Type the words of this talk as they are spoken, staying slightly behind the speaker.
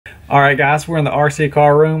Alright guys, we're in the RC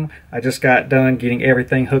car room. I just got done getting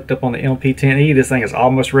everything hooked up on the MP10e. This thing is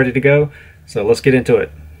almost ready to go, so let's get into it.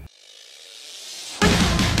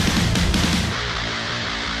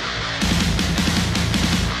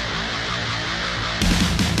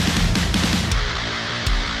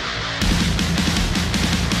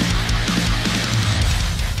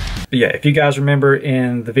 But yeah, if you guys remember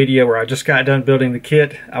in the video where I just got done building the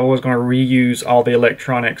kit, I was going to reuse all the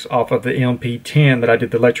electronics off of the MP10 that I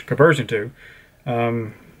did the electric conversion to.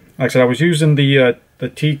 Like I said, I was using the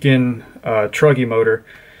Tekin Truggy motor,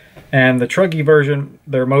 and the Truggy version,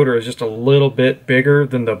 their motor is just a little bit bigger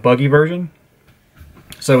than the buggy version.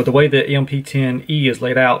 So with the way the MP10e is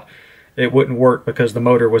laid out, it wouldn't work because the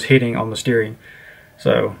motor was hitting on the steering.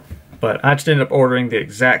 But I just ended up ordering the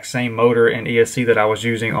exact same motor and ESC that I was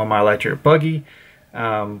using on my electric buggy,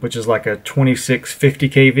 which is like a 2650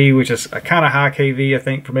 kV, which is a kind of high kV, I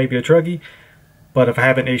think, for maybe a Truggy. But if I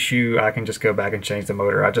have an issue, I can just go back and change the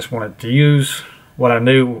motor. I just wanted to use what I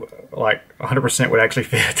knew like 100% would actually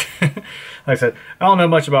fit. Like I said, I don't know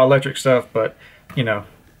much about electric stuff, but you know,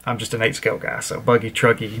 I'm just an 8-scale guy. So buggy,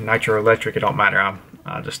 Truggy, nitro, electric, it don't matter.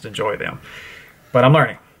 I just enjoy them. But I'm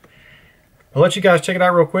learning. I'll let you guys check it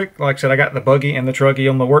out real quick. Like I said, I got the buggy and the Truggy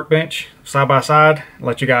on the workbench side by side. I'll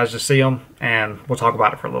let you guys just see them and we'll talk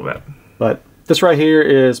about it for a little bit. But this right here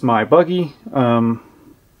is my buggy. Like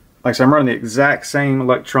I said, I'm running the exact same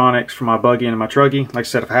electronics for my buggy and my Truggy. Like I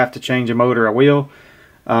said, if I have to change a motor, I will.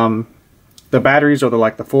 The batteries are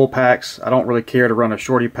like the full packs. I don't really care to run a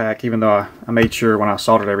shorty pack, even though I made sure when I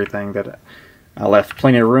soldered everything that I left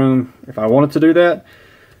plenty of room if I wanted to do that.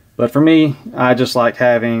 But for me, I just like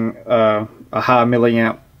having a high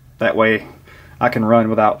milliamp. That way I can run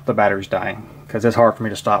without the batteries dying, because it's hard for me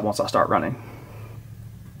to stop once I start running.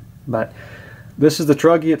 But this is the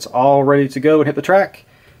Truggy. It's all ready to go and hit the track.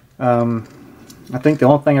 I think the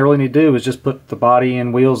only thing I really need to do is just put the body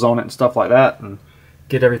and wheels on it and stuff like that and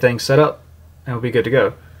get everything set up and we'll be good to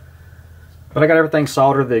go. But I got everything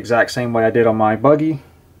soldered the exact same way I did on my buggy.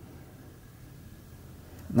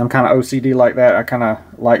 I'm kind of OCD like that. I kind of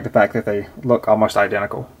like the fact that they look almost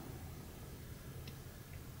identical.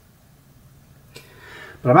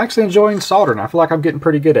 But I'm actually enjoying soldering. I feel like I'm getting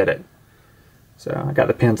pretty good at it. So I got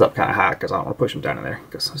the pins up kind of high because I don't want to push them down in there,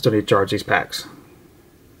 because I still need to charge these packs.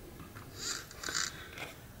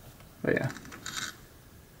 But yeah.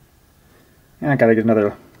 And I got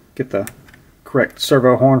to get the correct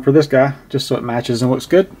servo horn for this guy, just so it matches and looks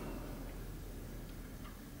good.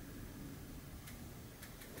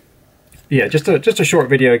 Yeah, just a short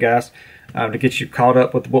video, guys, to get you caught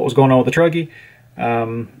up with what was going on with the Truggy.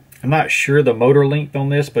 I'm not sure the motor length on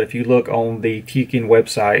this, but if you look on the Tekin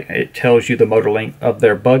website, it tells you the motor length of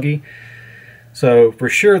their buggy. So for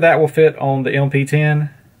sure that will fit on the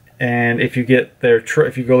MP10. And if you get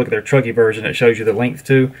if you go look at their Truggy version, it shows you the length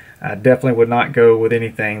too. I definitely would not go with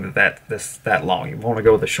anything that long. You want to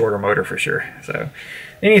go with a shorter motor for sure. So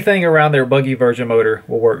anything around their buggy version motor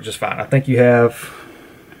will work just fine. I think you have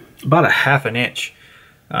about a ½ an inch,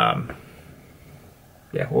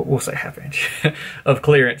 yeah, we'll say ½ an inch of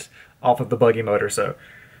clearance off of the buggy motor, so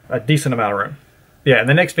a decent amount of room. Yeah, in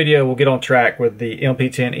the next video we'll get on track with the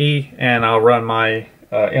MP10e, and I'll run my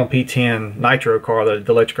MP10 nitro car,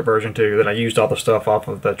 the electric conversion to, that I used all the stuff off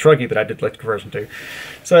of the Truggy that I did electric conversion to.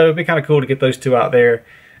 So it'd be kind of cool to get those two out there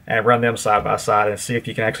and run them side by side and see if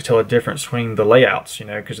you can actually tell a difference between the layouts, you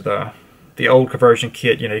know, because the old conversion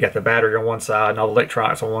kit, you know, you got the battery on one side and all the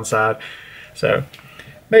electronics on one side. So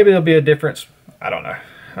maybe there'll be a difference. I don't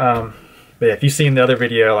know. But yeah, if you've seen the other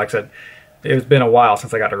video, like I said, it's been a while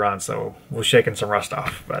since I got to run, so we're shaking some rust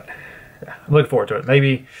off. But yeah, I'm looking forward to it.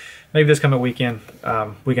 Maybe this coming weekend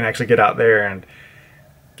we can actually get out there and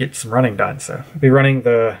get some running done. So I'll be running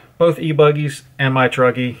both e-buggies and my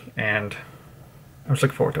Truggy, and I'm just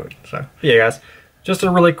looking forward to it. So yeah, guys, just a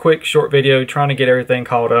really quick short video trying to get everything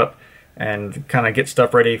caught up and kind of get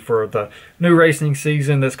stuff ready for the new racing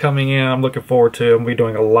season that's coming in. I'm looking forward to it. I'm going to be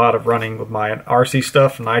doing a lot of running with my RC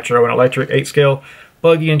stuff, nitro and electric, 8-scale,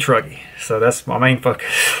 buggy and Truggy. So that's my main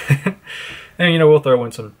focus. And you know, we'll throw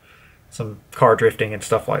in some car drifting and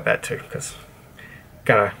stuff like that too, because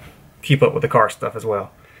gotta keep up with the car stuff as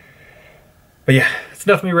well. But yeah, it's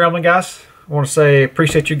enough of me rambling, guys. I want to say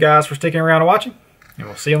appreciate you guys for sticking around and watching, and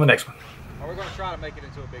we'll see you on the next one. We're going to try to make it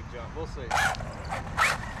into a big jump. We'll see.